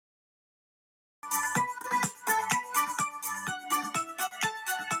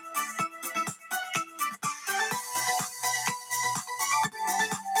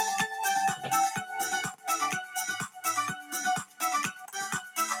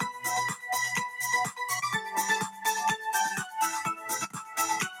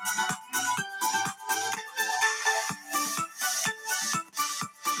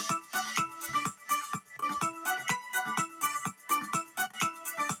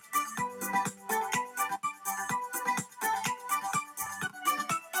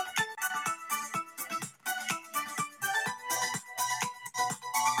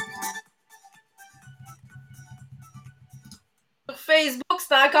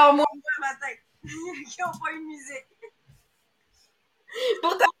C'était encore moi. Matin. Qui n'ont pas eu de musique.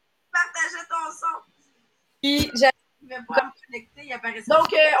 Pourtant, Partageais ton son. puis Je vais pas me connecter, il apparaissait.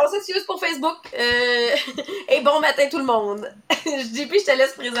 donc, on s'excuse pour Facebook. Et bon matin tout le monde. JP, je te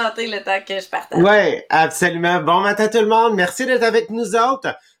laisse présenter le temps que je partage. Oui, absolument. Bon matin tout le monde. Merci d'être avec nous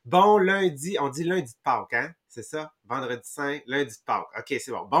autres. Bon lundi, on dit lundi de Pâques, hein? C'est ça? Vendredi saint, lundi de Pâques. OK,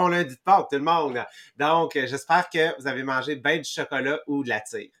 c'est bon. Bon lundi de Pâques, tout le monde. Donc, j'espère que vous avez mangé bien du chocolat ou de la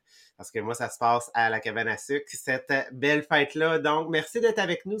tire. Parce que moi, ça se passe à la cabane à sucre, cette belle fête-là. Donc, merci d'être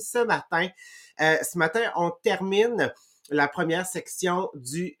avec nous ce matin. Ce matin, on termine la première section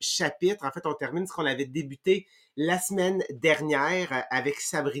du chapitre. En fait, on termine ce qu'on avait débuté la semaine dernière avec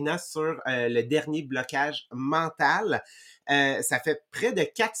Sabrina sur le dernier blocage mental. Ça fait près de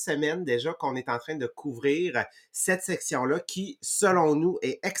 4 semaines déjà qu'on est en train de couvrir cette section-là qui, selon nous,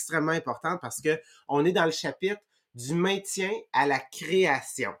 est extrêmement importante parce que on est dans le chapitre du maintien à la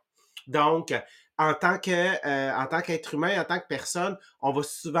création. Donc, en tant qu'être humain, en tant que personne, on va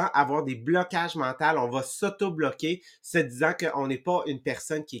souvent avoir des blocages mentaux, on va s'auto-bloquer, se disant qu'on n'est pas une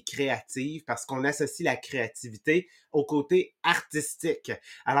personne qui est créative parce qu'on associe la créativité au côté artistique.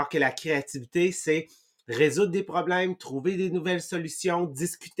 Alors que la créativité, c'est résoudre des problèmes, trouver des nouvelles solutions,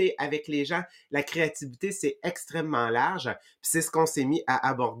 discuter avec les gens. La créativité, c'est extrêmement large. Puis c'est ce qu'on s'est mis à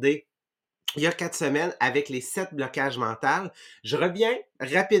aborder il y a 4 semaines avec les 7 blocages mentaux. Je reviens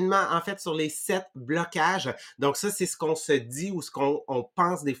rapidement, en fait, sur les 7 blocages. Donc ça, c'est ce qu'on se dit ou ce qu'on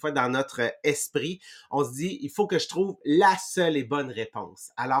pense des fois dans notre esprit. On se dit, il faut que je trouve la seule et bonne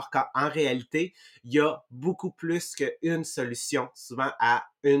réponse. Alors qu'en réalité, il y a beaucoup plus qu'une solution, souvent à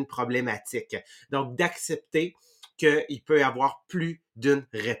une problématique. Donc d'accepter qu'il peut y avoir plus d'une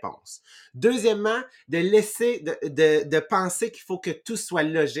réponse. Deuxièmement, de penser qu'il faut que tout soit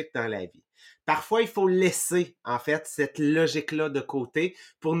logique dans la vie. Parfois, il faut laisser, en fait, cette logique-là de côté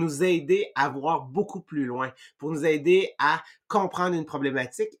pour nous aider à voir beaucoup plus loin, pour nous aider à comprendre une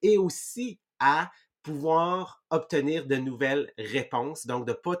problématique et aussi à pouvoir obtenir de nouvelles réponses. Donc,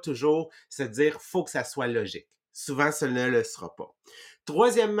 de pas toujours se dire, faut que ça soit logique. Souvent, ce ne le sera pas.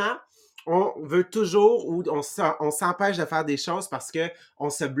 Troisièmement, on veut toujours ou on s'empêche de faire des choses parce que on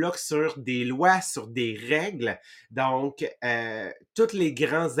se bloque sur des lois, sur des règles. Donc, tous les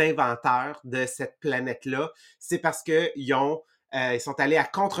grands inventeurs de cette planète-là, c'est parce que ils sont allés à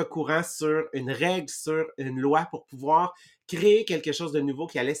contre-courant sur une règle, sur une loi pour pouvoir créer quelque chose de nouveau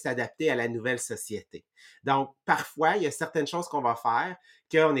qui allait s'adapter à la nouvelle société. Donc, parfois, il y a certaines choses qu'on va faire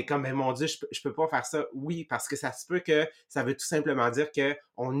qu'on est comme, mais mon Dieu, je peux pas faire ça. Oui, parce que ça se peut que ça veut tout simplement dire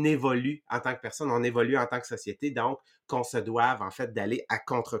qu'on évolue en tant que personne, on évolue en tant que société, donc qu'on se doive en fait d'aller à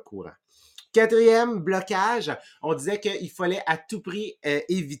contre-courant. Quatrième blocage, on disait qu'il fallait à tout prix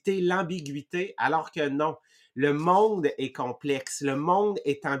éviter l'ambiguïté, alors que non. Le monde est complexe, le monde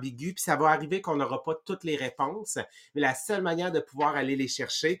est ambigu, puis ça va arriver qu'on n'aura pas toutes les réponses, mais la seule manière de pouvoir aller les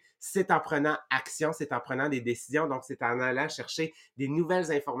chercher, c'est en prenant action, c'est en prenant des décisions, donc c'est en allant chercher des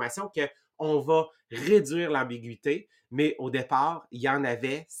nouvelles informations qu'on va réduire l'ambiguïté, mais au départ, il y en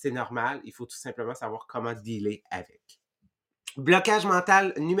avait, c'est normal, il faut tout simplement savoir comment dealer avec. Blocage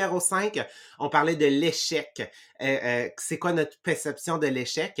mental numéro 5, on parlait de l'échec. C'est quoi notre perception de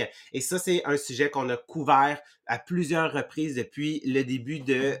l'échec? Et ça, c'est un sujet qu'on a couvert à plusieurs reprises depuis le début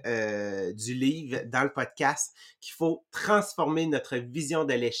du livre dans le podcast, qu'il faut transformer notre vision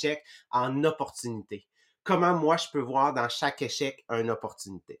de l'échec en opportunité. Comment moi, je peux voir dans chaque échec une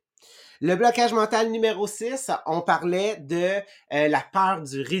opportunité? Le blocage mental numéro 6, on parlait de la peur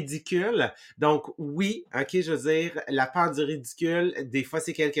du ridicule. Donc oui, ok, je veux dire, la peur du ridicule, des fois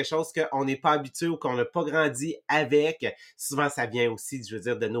c'est quelque chose qu'on n'est pas habitué ou qu'on n'a pas grandi avec. Souvent ça vient aussi, je veux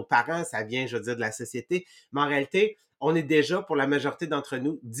dire, de nos parents, ça vient, je veux dire, de la société. Mais en réalité, on est déjà, pour la majorité d'entre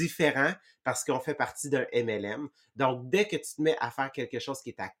nous, différents parce qu'on fait partie d'un MLM. Donc, dès que tu te mets à faire quelque chose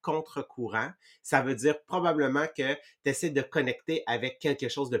qui est à contre-courant, ça veut dire probablement que tu essaies de connecter avec quelque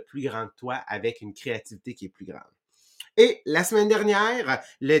chose de plus grand que toi, avec une créativité qui est plus grande. Et la semaine dernière,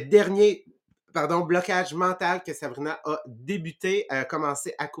 le dernier blocage mental que Sabrina a débuté,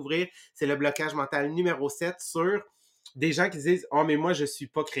 commencé à couvrir, c'est le blocage mental numéro 7 sur des gens qui disent « Oh, mais moi, je suis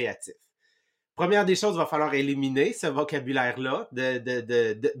pas créatif ». Première des choses, il va falloir éliminer ce vocabulaire-là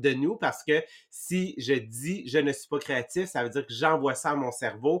de nous parce que si je dis « je ne suis pas créatif », ça veut dire que j'envoie ça à mon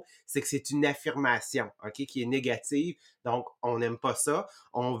cerveau, c'est que c'est une affirmation, ok, qui est négative. Donc, on n'aime pas ça.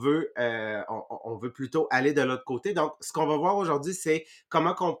 On veut plutôt aller de l'autre côté. Donc, ce qu'on va voir aujourd'hui, c'est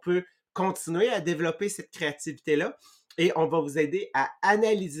comment qu'on peut continuer à développer cette créativité-là et on va vous aider à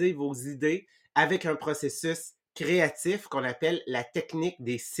analyser vos idées avec un processus créatif qu'on appelle la technique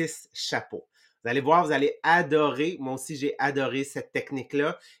des 6 chapeaux. Vous allez voir, vous allez adorer. Moi aussi, j'ai adoré cette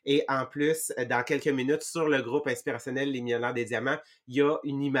technique-là. Et en plus, dans quelques minutes, sur le groupe inspirationnel Les Millionnaires des Diamants, il y a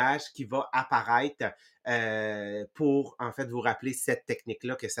une image qui va apparaître pour, en fait, vous rappeler cette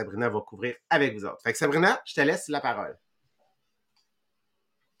technique-là que Sabrina va couvrir avec vous autres. Fait que Sabrina, je te laisse la parole.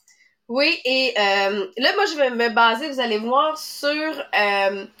 Oui, et là, moi, je vais me baser, vous allez voir, sur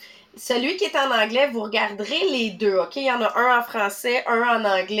celui qui est en anglais. Vous regarderez les deux, OK? Il y en a un en français, un en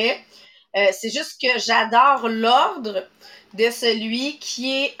anglais. C'est juste que j'adore l'ordre de celui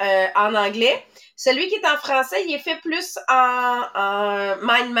qui est en anglais. Celui qui est en français, il est fait plus en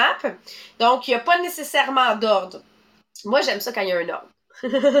mind map. Donc, il n'y a pas nécessairement d'ordre. Moi, j'aime ça quand il y a un ordre. Fait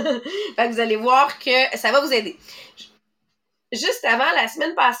que vous allez voir que ça va vous aider. Juste avant, la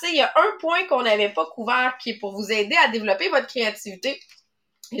semaine passée, il y a un point qu'on n'avait pas couvert qui est pour vous aider à développer votre créativité.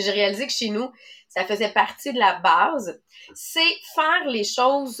 Et j'ai réalisé que chez nous, ça faisait partie de la base. C'est faire les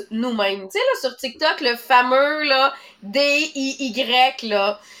choses nous-mêmes. Tu sais, là, sur TikTok, le fameux, là, DIY,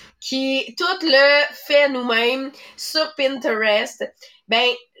 là, qui tout le fait nous-mêmes sur Pinterest. Ben,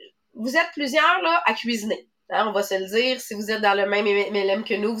 vous êtes plusieurs, là, à cuisiner. Hein, on va se le dire. Si vous êtes dans le même MLM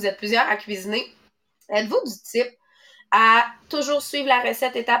que nous, vous êtes plusieurs à cuisiner. Êtes-vous du type à toujours suivre la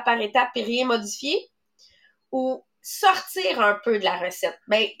recette étape par étape et rien modifier, ou sortir un peu de la recette?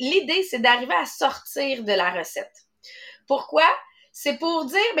 Ben, l'idée, c'est d'arriver à sortir de la recette. Pourquoi? C'est pour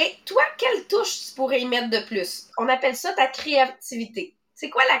dire, ben, toi, quelle touche tu pourrais y mettre de plus? On appelle ça ta créativité. C'est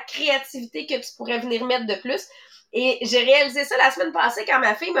quoi la créativité que tu pourrais venir mettre de plus? Et j'ai réalisé ça la semaine passée quand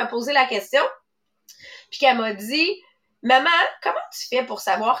ma fille m'a posé la question, puis qu'elle m'a dit, maman, comment tu fais pour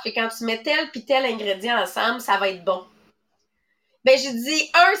savoir que quand tu mets tel puis tel ingrédient ensemble, ça va être bon? Ben, j'ai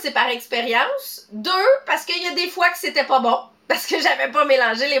dit, un, c'est par expérience. Deux, parce qu'il y a des fois que c'était pas bon. Parce que j'avais pas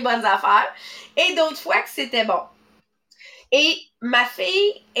mélangé les bonnes affaires. Et d'autres fois que c'était bon. Et ma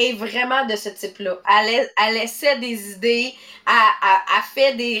fille est vraiment de ce type-là. Elle essaie des idées, elle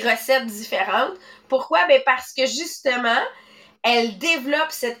fait des recettes différentes. Pourquoi? Ben, parce que justement, elle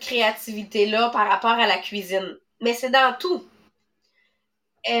développe cette créativité-là par rapport à la cuisine. Mais c'est dans tout.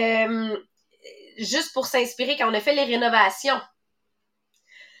 Juste pour s'inspirer, quand on a fait les rénovations,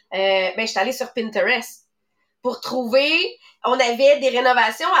 ben, je suis allée sur Pinterest pour trouver, on avait des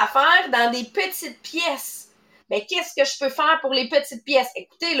rénovations à faire dans des petites pièces. Mais qu'est-ce que je peux faire pour les petites pièces?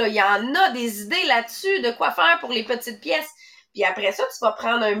 Écoutez, là, il y en a des idées là-dessus de quoi faire pour les petites pièces. Puis après ça, tu vas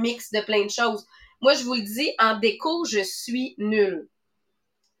prendre un mix de plein de choses. Moi, je vous le dis, en déco, je suis nulle.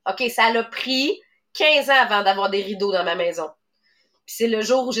 OK, ça l'a pris 15 ans avant d'avoir des rideaux dans ma maison. Puis c'est le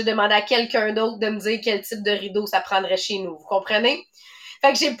jour où j'ai demandé à quelqu'un d'autre de me dire quel type de rideau ça prendrait chez nous. Vous comprenez?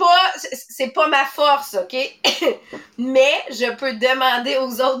 Fait que c'est pas ma force, OK? Mais je peux demander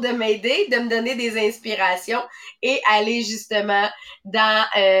aux autres de m'aider, de me donner des inspirations et aller justement dans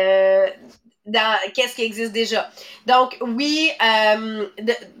qu'est-ce qui existe déjà. Donc, oui,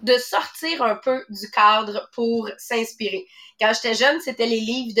 de sortir un peu du cadre pour s'inspirer. Quand j'étais jeune, c'était les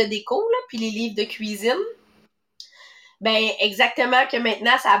livres de déco, là, puis les livres de cuisine. Ben, exactement que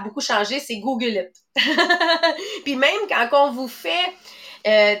maintenant, ça a beaucoup changé, c'est Google It. Puis même quand on vous fait tu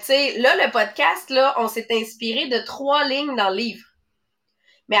sais, là, le podcast, là, on s'est inspiré de 3 lignes dans le livre.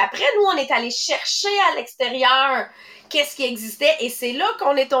 Mais après, nous, on est allé chercher à l'extérieur qu'est-ce qui existait. Et c'est là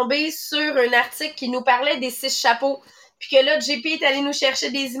qu'on est tombé sur un article qui nous parlait des 6 chapeaux. Puis que là, JP est allé nous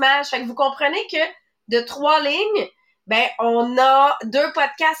chercher des images. Fait que vous comprenez que de 3 lignes, ben, on a 2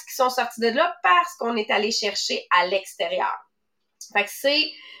 podcasts qui sont sortis de là parce qu'on est allé chercher à l'extérieur. Fait que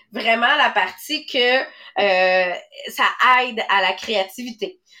c'est vraiment la partie que ça aide à la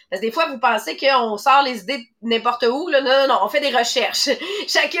créativité. Parce que des fois, vous pensez qu'on sort les idées n'importe où. Là. Non, non, non, on fait des recherches.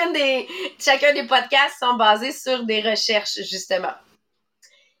 Chacun des podcasts sont basés sur des recherches, justement.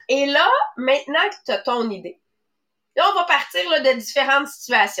 Et là, maintenant que tu as ton idée, là, on va partir là, de différentes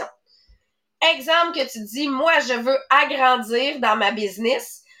situations. Exemple que tu dis, moi, je veux agrandir dans ma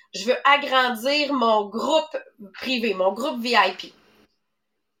business. Je veux agrandir mon groupe privé, mon groupe VIP.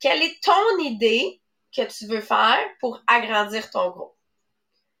 Quelle est ton idée que tu veux faire pour agrandir ton groupe?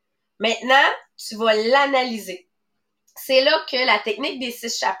 Maintenant, tu vas l'analyser. C'est là que la technique des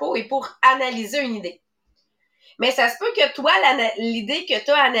 6 chapeaux est pour analyser une idée. Mais ça se peut que toi, l'idée que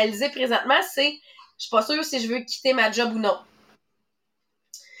tu as analysée présentement, c'est « je suis pas sûre si je veux quitter ma job ou non ».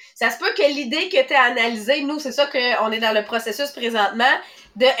 Ça se peut que l'idée que tu as analysée, nous, c'est ça qu'on est dans le processus présentement,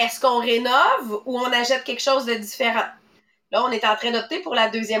 de est-ce qu'on rénove ou on achète quelque chose de différent. Là, on est en train d'opter pour la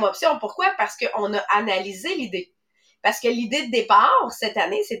deuxième option. Pourquoi? Parce qu'on a analysé l'idée. Parce que l'idée de départ, cette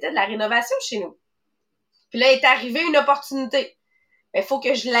année, c'était de la rénovation chez nous. Puis là, est arrivée une opportunité. Il faut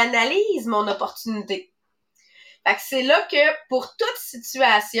que je l'analyse, mon opportunité. Fait que c'est là que, pour toute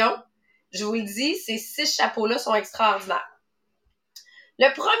situation, je vous le dis, ces 6 chapeaux-là sont extraordinaires.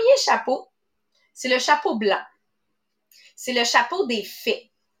 Le premier chapeau, c'est le chapeau blanc. C'est le chapeau des faits.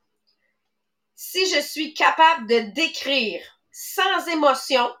 Si je suis capable de décrire sans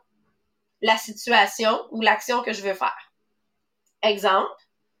émotion la situation ou l'action que je veux faire. Exemple,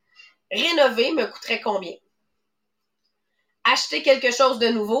 rénover me coûterait combien? Acheter quelque chose de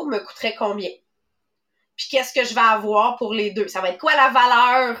nouveau me coûterait combien? Puis qu'est-ce que je vais avoir pour les deux? Ça va être quoi la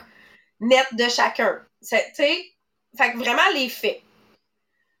valeur nette de chacun? Tu sais, fait que vraiment les faits.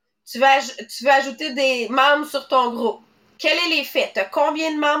 Tu veux ajouter des membres sur ton groupe. Quel est les faits? Tu as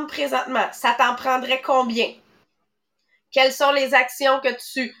combien de membres présentement? Ça t'en prendrait combien? Quelles sont les actions que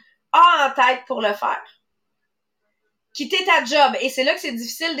tu as en tête pour le faire? Quitter ta job. Et c'est là que c'est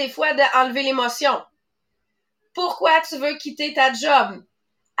difficile des fois d'enlever l'émotion. Pourquoi tu veux quitter ta job?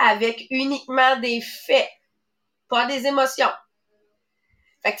 Avec uniquement des faits, pas des émotions.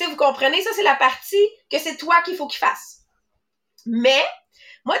 Fait que tu sais, vous comprenez, ça c'est la partie que c'est toi qu'il faut qu'il fasse. Mais,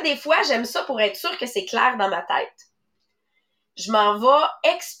 moi des fois, j'aime ça pour être sûr que c'est clair dans ma tête. Je m'en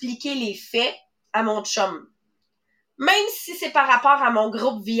vais expliquer les faits à mon chum. Même si c'est par rapport à mon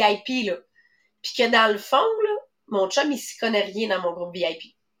groupe VIP, là. Puis que dans le fond, là, mon chum, il s'y connaît rien dans mon groupe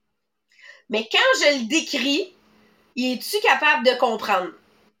VIP. Mais quand je le décris, il est-tu capable de comprendre?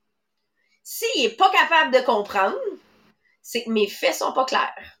 S'il est pas capable de comprendre, c'est que mes faits sont pas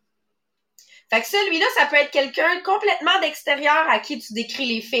clairs. Fait que celui-là, ça peut être quelqu'un complètement d'extérieur à qui tu décris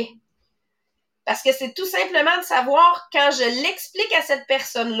les faits. Parce que c'est tout simplement de savoir, quand je l'explique à cette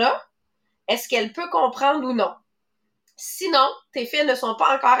personne-là, est-ce qu'elle peut comprendre ou non? Sinon, tes faits ne sont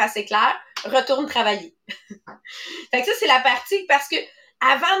pas encore assez clairs, retourne travailler. Fait que ça, c'est la partie, parce que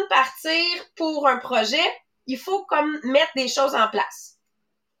avant de partir pour un projet, il faut comme mettre des choses en place.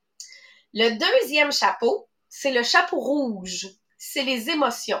 Le deuxième chapeau, c'est le chapeau rouge. C'est les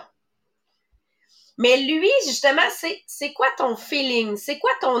émotions. Mais lui, justement, c'est quoi ton feeling? C'est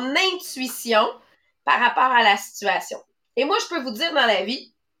quoi ton intuition par rapport à la situation? Et moi, je peux vous dire dans la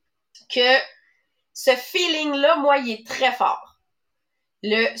vie que ce feeling-là, moi, il est très fort.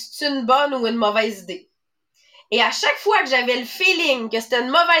 C'est une bonne ou une mauvaise idée. Et à chaque fois que j'avais le feeling que c'était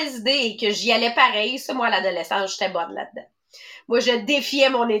une mauvaise idée et que j'y allais pareil, ça, moi, à l'adolescence, j'étais bonne là-dedans. Moi, je défiais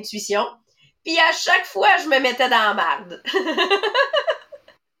mon intuition. Puis à chaque fois, je me mettais dans la marde.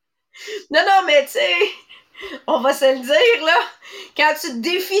 Non, mais tu sais, on va se le dire, là. Quand tu te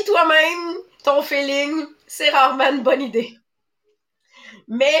défies toi-même, ton feeling, c'est rarement une bonne idée.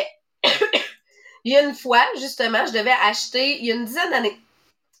 Mais, il y a une fois, justement, il y a une dizaine d'années,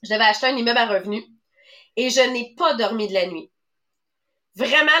 je devais acheter un immeuble à revenus et je n'ai pas dormi de la nuit.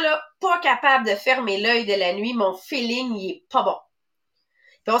 Vraiment, là, pas capable de fermer l'œil de la nuit. Mon feeling, il est pas bon.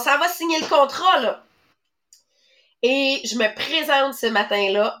 Puis on s'en va signer le contrat, là. Et je me présente ce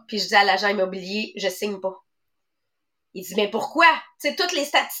matin-là, puis je dis à l'agent immobilier, je signe pas. Il dit, mais pourquoi? Tu sais, toutes les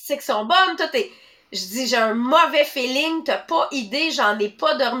statistiques sont bonnes, tout est... Je dis, j'ai un mauvais feeling, t'as pas idée, j'en ai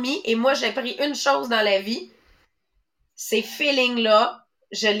pas dormi, et moi, j'ai pris une chose dans la vie, ces feelings-là,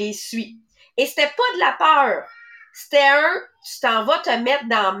 je les suis. Et c'était pas de la peur, c'était tu t'en vas te mettre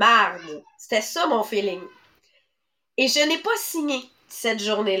dans marde. C'était ça, mon feeling. Et je n'ai pas signé cette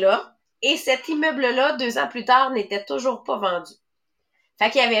journée-là, et cet immeuble-là, 2 ans plus tard, n'était toujours pas vendu. Fait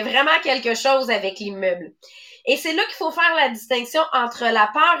qu'il y avait vraiment quelque chose avec l'immeuble. Et c'est là qu'il faut faire la distinction entre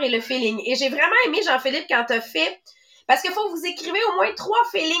la peur et le feeling. Et j'ai vraiment aimé, Jean-Philippe, quand tu as fait... Parce qu'il faut que vous écrivez au moins 3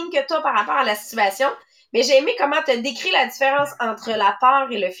 feelings que tu as par rapport à la situation. Mais j'ai aimé comment tu as décrit la différence entre la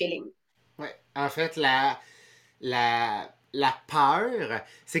peur et le feeling. Oui, en fait, la peur,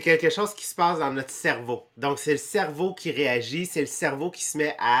 c'est quelque chose qui se passe dans notre cerveau. Donc, c'est le cerveau qui réagit, c'est le cerveau qui se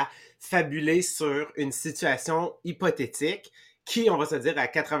met à fabuler sur une situation hypothétique qui, on va se dire, à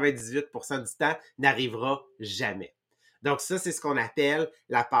 98% du temps, n'arrivera jamais. Donc, ça, c'est ce qu'on appelle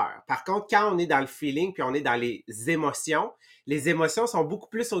la peur. Par contre, quand on est dans le feeling puis on est dans les émotions sont beaucoup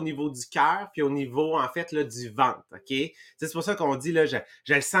plus au niveau du cœur puis au niveau, en fait, là, du ventre, OK? C'est pour ça qu'on dit, là, je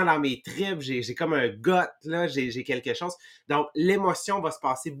le sens dans mes tripes, j'ai comme un gut, là, j'ai quelque chose. Donc, l'émotion va se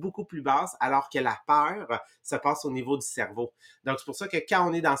passer beaucoup plus basse alors que la peur se passe au niveau du cerveau. Donc, c'est pour ça que quand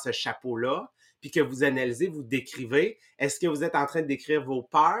on est dans ce chapeau-là, puis que vous analysez, vous décrivez, est-ce que vous êtes en train de décrire vos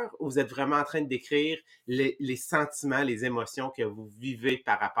peurs ou vous êtes vraiment en train de décrire les sentiments, les émotions que vous vivez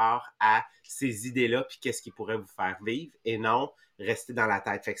par rapport à ces idées-là, puis qu'est-ce qui pourrait vous faire vivre et non rester dans la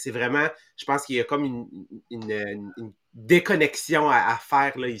tête. Fait que c'est vraiment, je pense qu'il y a comme une déconnexion à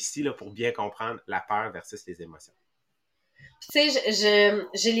faire là, ici là, pour bien comprendre la peur versus les émotions. Tu sais,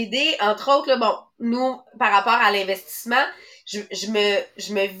 j'ai l'idée, entre autres, là, bon, nous, par rapport à l'investissement, je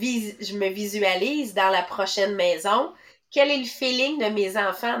me visualise dans la prochaine maison quel est le feeling de mes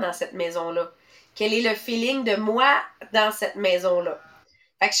enfants dans cette maison-là? Quel est le feeling de moi dans cette maison-là?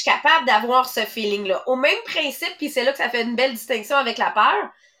 Fait que je suis capable d'avoir ce feeling-là. Au même principe, puis c'est là que ça fait une belle distinction avec la peur,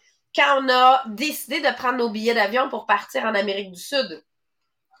 quand on a décidé de prendre nos billets d'avion pour partir en Amérique du Sud.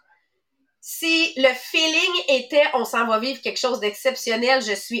 Si le feeling était on s'en va vivre quelque chose d'exceptionnel,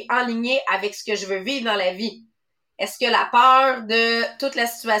 je suis aligné avec ce que je veux vivre dans la vie. Est-ce que la peur de toute la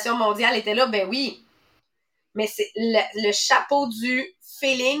situation mondiale était là? Ben oui. Mais c'est le chapeau du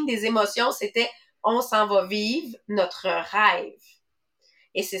feeling, des émotions, c'était on s'en va vivre notre rêve.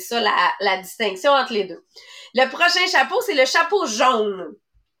 Et c'est ça la distinction entre les deux. Le prochain chapeau, c'est le chapeau jaune.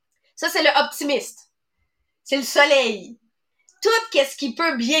 Ça, c'est le optimiste. C'est le soleil. Tout qu'est-ce qui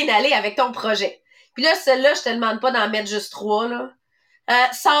peut bien aller avec ton projet. Puis là, celle-là, je te demande pas d'en mettre juste 3, là.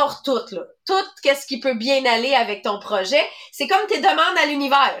 Sors tout, là. Tout qu'est-ce qui peut bien aller avec ton projet. C'est comme tes demandes à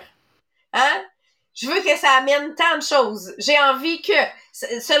l'univers. Hein? Je veux que ça amène tant de choses. J'ai envie que,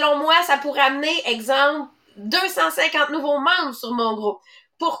 selon moi, ça pourrait amener, exemple, 250 nouveaux membres sur mon groupe.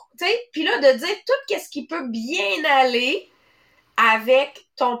 Puis là, de dire tout qu'est-ce qui peut bien aller avec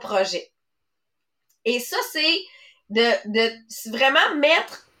ton projet. Et ça, c'est de vraiment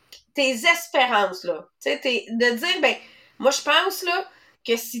mettre tes espérances, là. Tu sais, de dire, ben, moi, je pense, là,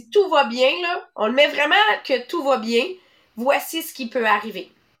 que si tout va bien, là, on le met vraiment que tout va bien, voici ce qui peut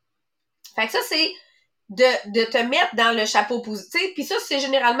arriver. Fait que ça, c'est de te mettre dans le chapeau positif. Puis ça, c'est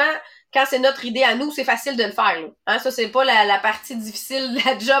généralement, quand c'est notre idée à nous, c'est facile de le faire, là. Hein? Ça, c'est pas la partie difficile,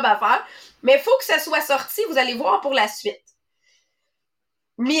 la job à faire. Mais il faut que ça soit sorti, vous allez voir pour la suite.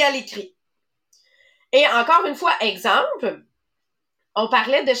 Mis à l'écrit. Et encore une fois, exemple, on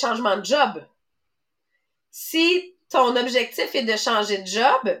parlait de changement de job. Si ton objectif est de changer de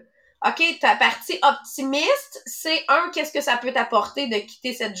job, OK, ta partie optimiste, c'est qu'est-ce que ça peut t'apporter de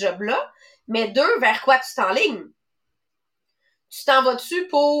quitter cette job-là? Mais 2, vers quoi tu t'enlignes? Tu t'en vas-tu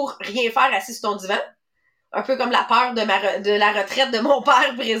pour rien faire assis sur ton divan? Un peu comme la peur de la retraite de mon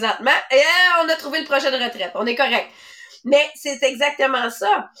père présentement. Et on a trouvé le projet de retraite. On est correct. Mais c'est exactement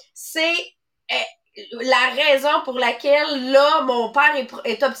ça. C'est la raison pour laquelle, là, mon père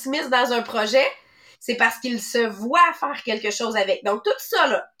est optimiste dans un projet, c'est parce qu'il se voit faire quelque chose avec. Donc, tout ça,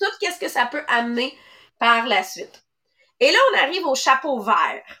 là, tout qu'est-ce que ça peut amener par la suite. Et là, on arrive au chapeau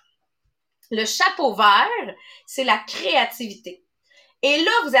vert. Le chapeau vert, c'est la créativité. Et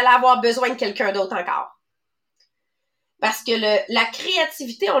là, vous allez avoir besoin de quelqu'un d'autre encore. Parce que la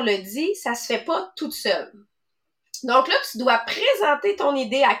créativité, on le dit, ça se fait pas toute seule. Donc là, tu dois présenter ton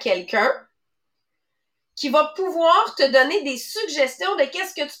idée à quelqu'un qui va pouvoir te donner des suggestions de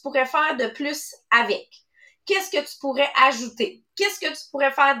qu'est-ce que tu pourrais faire de plus avec. Qu'est-ce que tu pourrais ajouter? Qu'est-ce que tu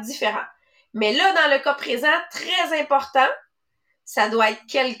pourrais faire différent? Mais là, dans le cas présent, très important, ça doit être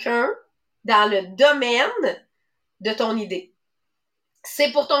quelqu'un dans le domaine de ton idée.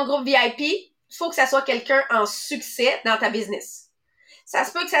 C'est pour ton groupe VIP, il faut que ça soit quelqu'un en succès dans ta business. Ça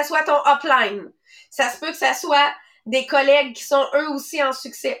se peut que ça soit ton upline. Ça se peut que ça soit des collègues qui sont eux aussi en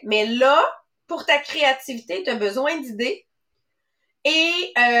succès. Mais là, pour ta créativité, tu as besoin d'idées.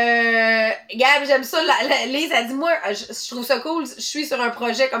 Et Gab, j'aime ça. Lise a dit, moi, je trouve ça cool. Je suis sur un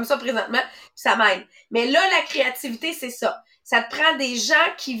projet comme ça présentement. Ça m'aide. Mais là, la créativité, c'est ça. Ça te prend des gens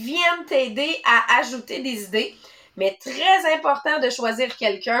qui viennent t'aider à ajouter des idées. Mais très important de choisir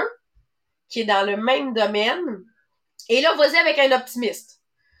quelqu'un qui est dans le même domaine. Et là, vas-y avec un optimiste.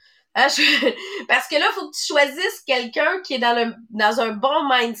 Hein, parce que là, il faut que tu choisisses quelqu'un qui est dans un bon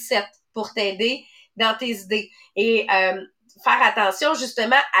mindset pour t'aider dans tes idées. Et faire attention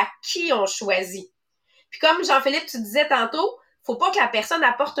justement à qui on choisit. Puis comme Jean-Philippe, tu disais tantôt, faut pas que la personne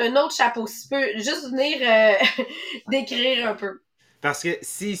apporte un autre chapeau. Si peut juste venir décrire un peu. Parce que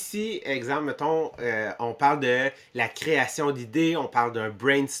si ici, exemple, mettons, on parle de la création d'idées, on parle d'un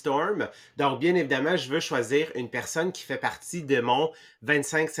brainstorm. Donc, bien évidemment, je veux choisir une personne qui fait partie de mon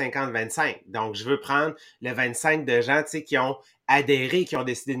 25-50-25. Donc, je veux prendre le 25 de gens, tu sais, qui ont adhéré, qui ont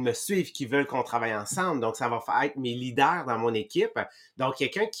décidé de me suivre, qui veulent qu'on travaille ensemble. Donc, ça va être mes leaders dans mon équipe. Donc,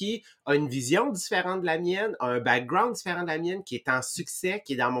 quelqu'un qui a une vision différente de la mienne, a un background différent de la mienne, qui est en succès,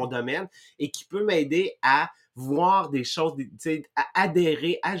 qui est dans mon domaine et qui peut m'aider à voir des choses, à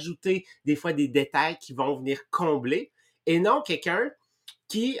adhérer, ajouter des fois des détails qui vont venir combler et non quelqu'un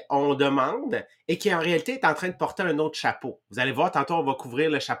qui on demande et qui en réalité est en train de porter un autre chapeau. Vous allez voir, tantôt on va couvrir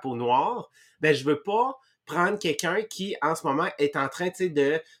le chapeau noir. Ben, je veux pas prendre quelqu'un qui, en ce moment, est en train,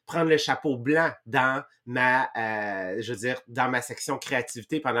 de prendre le chapeau blanc dans dans ma section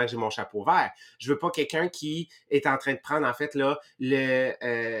créativité pendant que j'ai mon chapeau vert. Je veux pas quelqu'un qui est en train de prendre, en fait, là,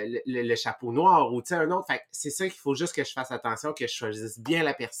 le chapeau noir ou, un autre. Fait que c'est ça qu'il faut juste que je fasse attention, que je choisisse bien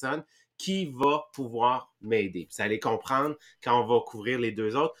la personne qui va pouvoir m'aider. Vous allez comprendre quand on va couvrir les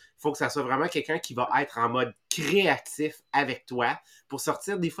deux autres. Il faut que ça soit vraiment quelqu'un qui va être en mode créatif avec toi pour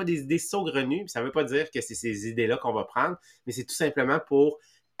sortir des fois des idées saugrenues. Ça ne veut pas dire que c'est ces idées-là qu'on va prendre, mais c'est tout simplement pour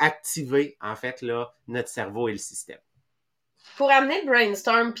activer, en fait, là, notre cerveau et le système. Pour amener le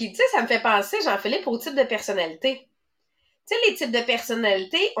brainstorm, puis tu sais, ça me fait penser, Jean-Philippe, au type de personnalité. Tu sais, les types de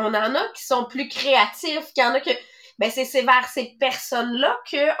personnalités, on en a qui sont plus créatifs, qu'il y en a que, ben c'est vers ces personnes-là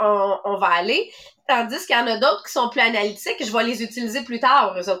qu'on va aller, tandis qu'il y en a d'autres qui sont plus analytiques, je vais les utiliser plus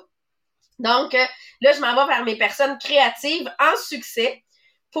tard, eux autres. Donc, là, je m'en vais vers mes personnes créatives en succès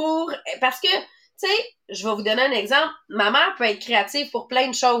parce que, tu sais, je vais vous donner un exemple. Ma mère peut être créative pour plein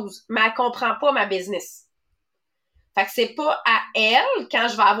de choses, mais elle comprend pas ma business. Fait que c'est pas à elle, quand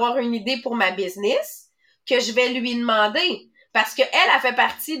je vais avoir une idée pour ma business, que je vais lui demander. Parce que elle a fait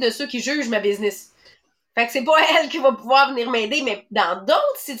partie de ceux qui jugent ma business. Fait que c'est pas elle qui va pouvoir venir m'aider, mais dans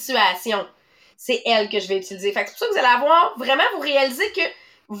d'autres situations, c'est elle que je vais utiliser. Fait que c'est pour ça que vous allez avoir, vraiment, vous réalisez que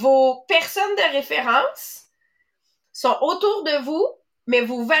vos personnes de référence sont autour de vous, mais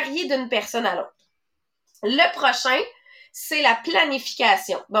vous variez d'une personne à l'autre. Le prochain, c'est la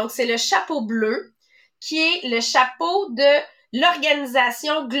planification. Donc, c'est le chapeau bleu, qui est le chapeau de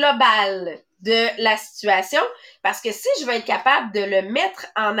l'organisation globale de la situation. Parce que si je veux être capable de le mettre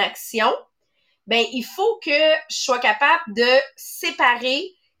en action, ben il faut que je sois capable de séparer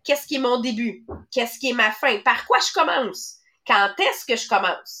qu'est-ce qui est mon début, qu'est-ce qui est ma fin, par quoi je commence, quand est-ce que je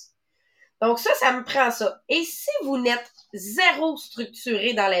commence. Donc ça me prend ça. Et si vous n'êtes zéro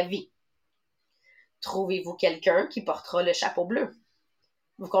structuré dans la vie, trouvez-vous quelqu'un qui portera le chapeau bleu.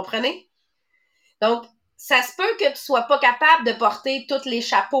 Vous comprenez? Donc, ça se peut que tu sois pas capable de porter tous les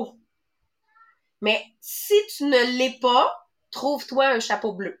chapeaux. Mais si tu ne l'es pas, trouve-toi un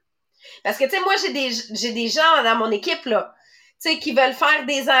chapeau bleu. Parce que, tu sais, moi, j'ai des gens dans mon équipe, là, tu sais, qui veulent faire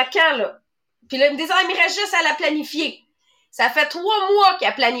des encans, là. Puis là, ils me disent, ah, il me reste juste à la planifier. Ça fait 3 mois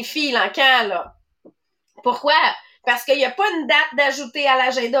qu'elle planifie l'encan, là. Pourquoi? Parce qu'il n'y a pas une date d'ajouter à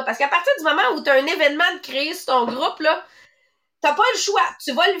l'agenda. Parce qu'à partir du moment où tu as un événement de créer sur ton groupe, là, t'as pas le choix.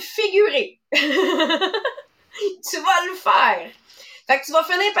 Tu vas le figurer. Tu vas le faire. Fait que tu vas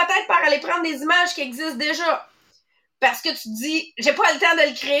finir peut-être par aller prendre des images qui existent déjà. Parce que tu te dis, j'ai pas le temps de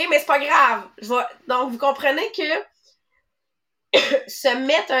le créer, mais c'est pas grave. Donc, vous comprenez que se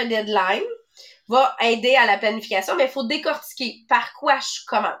mettre un deadline va aider à la planification, mais il faut décortiquer par quoi je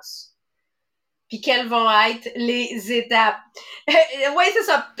commence. Puis quelles vont être les étapes. Oui, c'est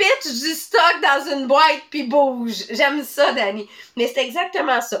ça. Pitch du stock dans une boîte puis bouge. J'aime ça, Dani. Mais c'est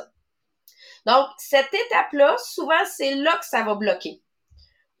exactement ça. Donc, cette étape-là, souvent, c'est là que ça va bloquer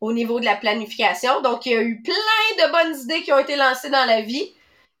au niveau de la planification. Donc, il y a eu plein de bonnes idées qui ont été lancées dans la vie,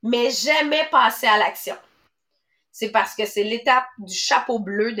 mais jamais passées à l'action. C'est parce que c'est l'étape du chapeau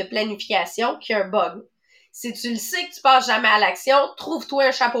bleu de planification qui a un bug. Si tu le sais que tu passes jamais à l'action, trouve-toi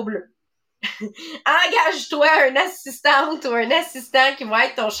un chapeau bleu. Engage-toi une assistante ou un assistant qui va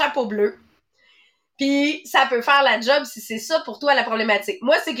être ton chapeau bleu. Puis, ça peut faire la job si c'est ça pour toi la problématique.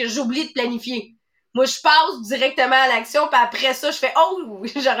 Moi, c'est que j'oublie de planifier. Moi, je passe directement à l'action, puis après ça, je fais « Oh,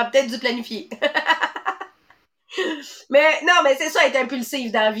 j'aurais peut-être dû planifier. » Mais non, mais c'est ça, être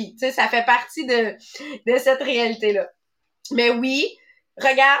impulsif dans la vie. Tu sais, ça fait partie de cette réalité-là. Mais oui,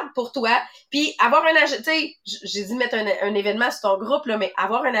 regarde pour toi. Puis, avoir un agenda, tu sais, j'ai dit mettre un événement sur ton groupe, là, mais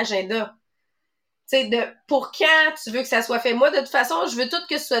avoir un agenda. Tu sais, pour quand tu veux que ça soit fait. Moi, de toute façon, je veux tout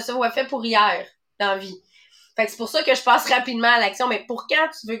que ça soit fait pour hier dans la vie. Fait que c'est pour ça que je passe rapidement à l'action, mais pour quand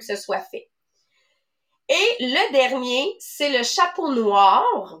tu veux que ce soit fait. Et le dernier, c'est le chapeau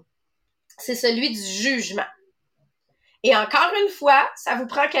noir. C'est celui du jugement. Et encore une fois, ça vous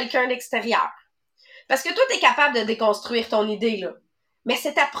prend quelqu'un d'extérieur. Parce que toi, tu es capable de déconstruire ton idée, là. Mais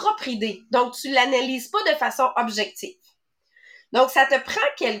c'est ta propre idée. Donc, tu l'analyses pas de façon objective. Donc, ça te prend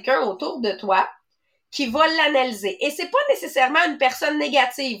quelqu'un autour de toi qui va l'analyser. Et c'est pas nécessairement une personne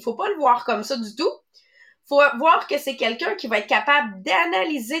négative. Faut pas le voir comme ça du tout. Faut voir que c'est quelqu'un qui va être capable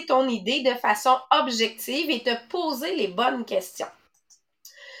d'analyser ton idée de façon objective et te poser les bonnes questions.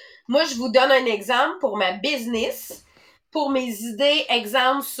 Moi, je vous donne un exemple pour ma business. Pour mes idées,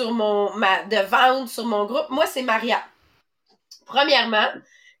 exemple de vente sur mon groupe, moi, c'est Maria. Premièrement,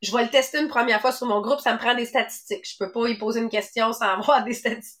 je vais le tester une première fois sur mon groupe, ça me prend des statistiques. Je peux pas y poser une question sans avoir des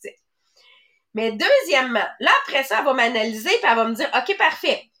statistiques. Mais deuxièmement, là, après ça, elle va m'analyser puis elle va me dire, OK,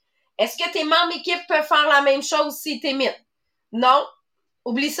 parfait. Est-ce que tes membres d'équipe peuvent faire la même chose si t'es mythe? Non,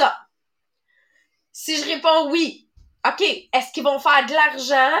 oublie ça. Si je réponds oui, OK, est-ce qu'ils vont faire de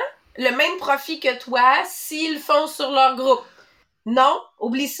l'argent, le même profit que toi, s'ils le font sur leur groupe? Non,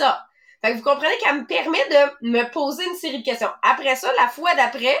 oublie ça. Fait que vous comprenez qu'elle me permet de me poser une série de questions. Après ça, la fois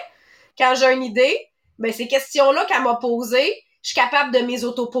d'après, quand j'ai une idée, ben ces questions-là qu'elle m'a posées, je suis capable de m'y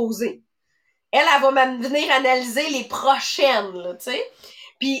auto-poser. Elle va venir analyser les prochaines, là, tu sais.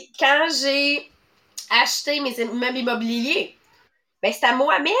 Puis quand j'ai acheté mes immeubles immobiliers, ben c'est à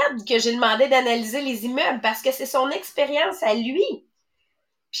Mohamed que j'ai demandé d'analyser les immeubles parce que c'est son expérience à lui.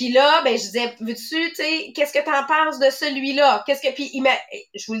 Puis là, ben je disais, veux-tu, tu sais, qu'est-ce que t'en penses de celui-là? Puis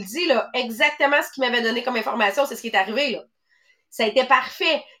je vous le dis là, exactement ce qu'il m'avait donné comme information, c'est ce qui est arrivé là. Ça a été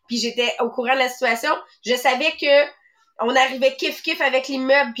parfait. Puis j'étais au courant de la situation. Je savais que on arrivait kiff-kiff avec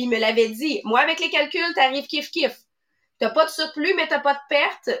l'immeuble, puis il me l'avait dit. Moi, avec les calculs, t'arrives kiff-kiff. T'as pas de surplus, mais t'as pas de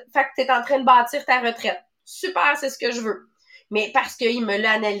perte. Fait que t'es en train de bâtir ta retraite. Super, c'est ce que je veux. Mais parce qu'il me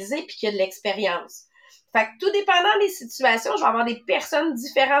l'a analysé puis qu'il y a de l'expérience. Fait que tout dépendant des situations, je vais avoir des personnes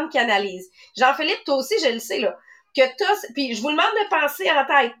différentes qui analysent. Jean-Philippe, toi aussi, je le sais, là, que puis je vous demande de penser en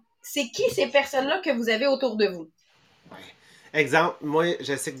tête. C'est qui ces personnes-là que vous avez autour de vous? Exemple, moi,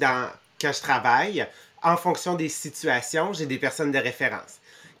 je sais que quand je travaille, en fonction des situations, j'ai des personnes de référence.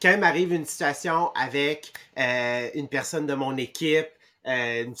 Quand il m'arrive une situation avec une personne de mon équipe,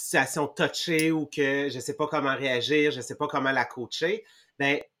 une situation touchée ou que je sais pas comment réagir, je sais pas comment la coacher,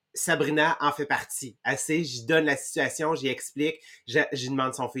 ben Sabrina en fait partie. Assez, j'y donne la situation, j'y explique, j'y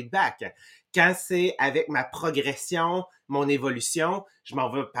demande son feedback. Quand c'est avec ma progression, mon évolution, je m'en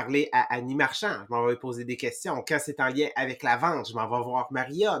vais parler à Annie Marchand, je m'en vais poser des questions. Quand c'est en lien avec la vente, je m'en vais voir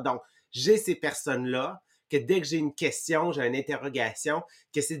Maria. Donc, j'ai ces personnes-là que dès que j'ai une question, j'ai une interrogation,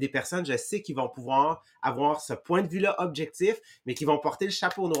 que c'est des personnes, je sais, qui vont pouvoir avoir ce point de vue-là objectif, mais qui vont porter le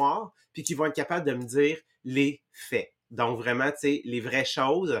chapeau noir, puis qui vont être capables de me dire les faits. Donc, vraiment, tu sais, les vraies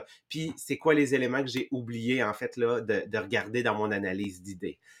choses, puis c'est quoi les éléments que j'ai oubliés, en fait, là, de regarder dans mon analyse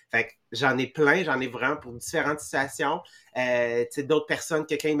d'idées. Fait que j'en ai plein, j'en ai vraiment pour différentes situations. Tu sais, d'autres personnes,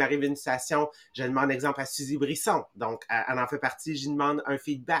 quelqu'un il m'arrive une situation, je demande exemple à Suzy Brisson. Donc, elle en fait partie, j'y demande un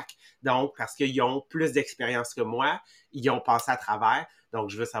feedback. Donc, parce qu'ils ont plus d'expérience que moi, ils ont passé à travers. Donc,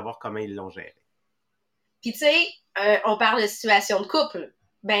 je veux savoir comment ils l'ont géré. Puis, tu sais, on parle de situation de couple.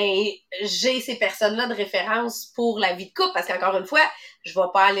 Ben, j'ai ces personnes-là de référence pour la vie de couple parce qu'encore une fois, je vais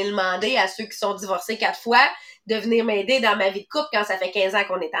pas aller demander à ceux qui sont divorcés 4 fois de venir m'aider dans ma vie de couple quand ça fait 15 ans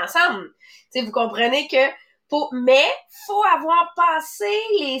qu'on est ensemble. Tu sais, vous comprenez que mais faut avoir passé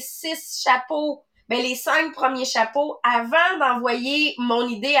les 6 chapeaux, ben les 5 premiers chapeaux avant d'envoyer mon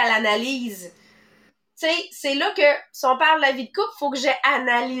idée à l'analyse. Tu sais, c'est là que, si on parle de la vie de couple, faut que j'ai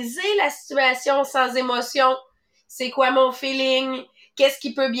analysé la situation sans émotion. C'est quoi mon feeling? Qu'est-ce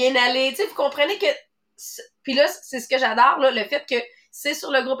qui peut bien aller? Tu sais, vous comprenez que... Puis là, c'est ce que j'adore, là, le fait que c'est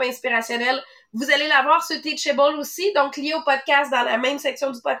sur le groupe inspirationnel. Vous allez l'avoir sur Teachable aussi, donc lié au podcast, dans la même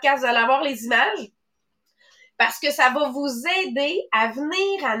section du podcast, vous allez avoir les images. Parce que ça va vous aider à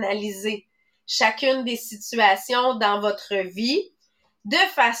venir analyser chacune des situations dans votre vie de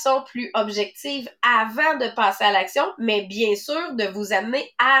façon plus objective avant de passer à l'action, mais bien sûr de vous amener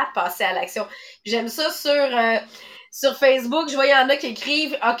à passer à l'action. J'aime ça sur Facebook, je vois il y en a qui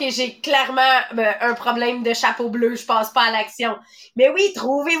écrivent « Ok, j'ai clairement un problème de chapeau bleu, je passe pas à l'action. » Mais oui,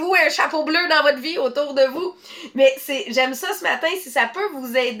 trouvez-vous un chapeau bleu dans votre vie autour de vous. Mais j'aime ça ce matin, si ça peut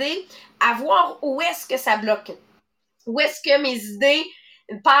vous aider à voir où est-ce que ça bloque. Où est-ce que mes idées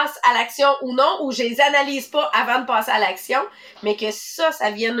passent à l'action ou non, ou je les analyse pas avant de passer à l'action, mais que ça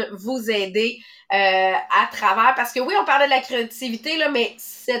vienne vous aider à travers. Parce que oui, on parlait de la créativité, là, mais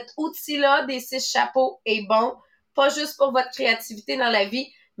cet outil-là des 6 chapeaux est bon, pas juste pour votre créativité dans la vie,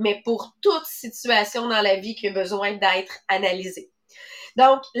 mais pour toute situation dans la vie qui a besoin d'être analysée.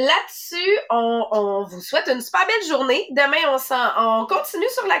 Donc, là-dessus, on vous souhaite une super belle journée. Demain, on continue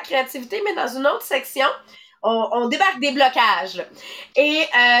sur la créativité, mais dans une autre section. On débarque des blocages. Là. Et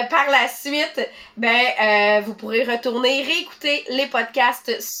par la suite, vous pourrez retourner réécouter les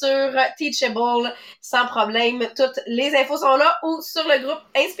podcasts sur Teachable sans problème. Toutes les infos sont là ou sur le groupe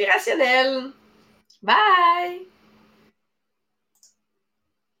inspirationnel. Bye!